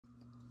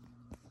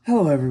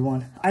Hello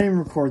everyone. I didn't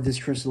record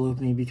this crystal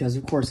opening because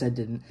of course I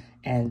didn't,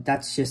 and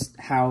that's just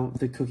how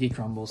the cookie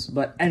crumbles.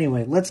 But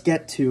anyway, let's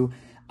get to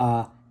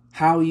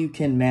how you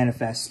can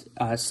manifest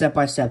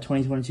step-by-step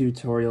 2022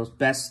 tutorials,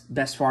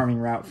 best farming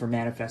route for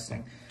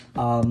manifesting.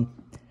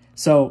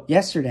 So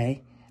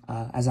yesterday,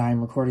 as I am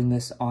recording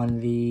this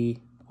on the,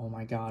 oh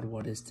my god,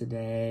 what is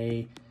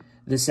today?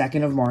 The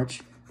 2nd of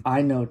March.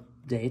 I know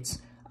dates.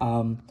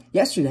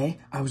 Yesterday,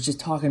 I was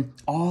just talking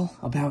all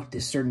about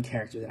this certain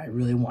character that I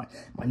really want.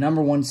 My #1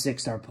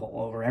 6-star pull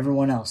over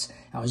everyone else.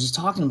 I was just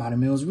talking about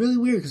him, and it was really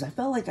weird because I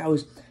felt like I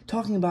was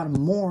talking about him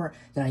more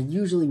than I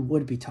usually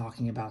would be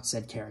talking about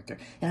said character.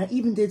 And I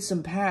even did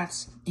some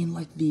paths in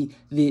like the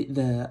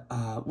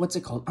what's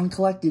it called?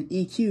 Uncollected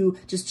EQ,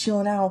 just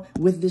chilling out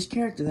with this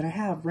character that I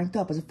have ranked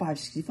up as a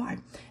 565.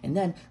 And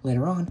then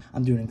later on,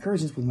 I'm doing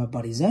incursions with my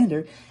buddy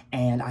Xander,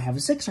 and I have a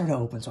 6-star to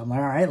open. So I'm like,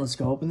 all right, let's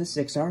go open the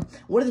 6-star.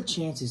 What are the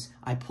chances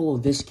I pull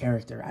this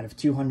character out of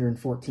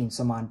 214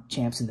 some odd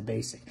champs in the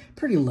basic?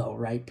 Pretty low,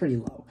 right? Pretty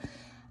low.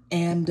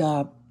 And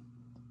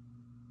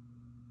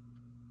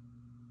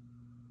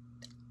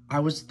I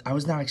was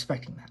not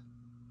expecting that.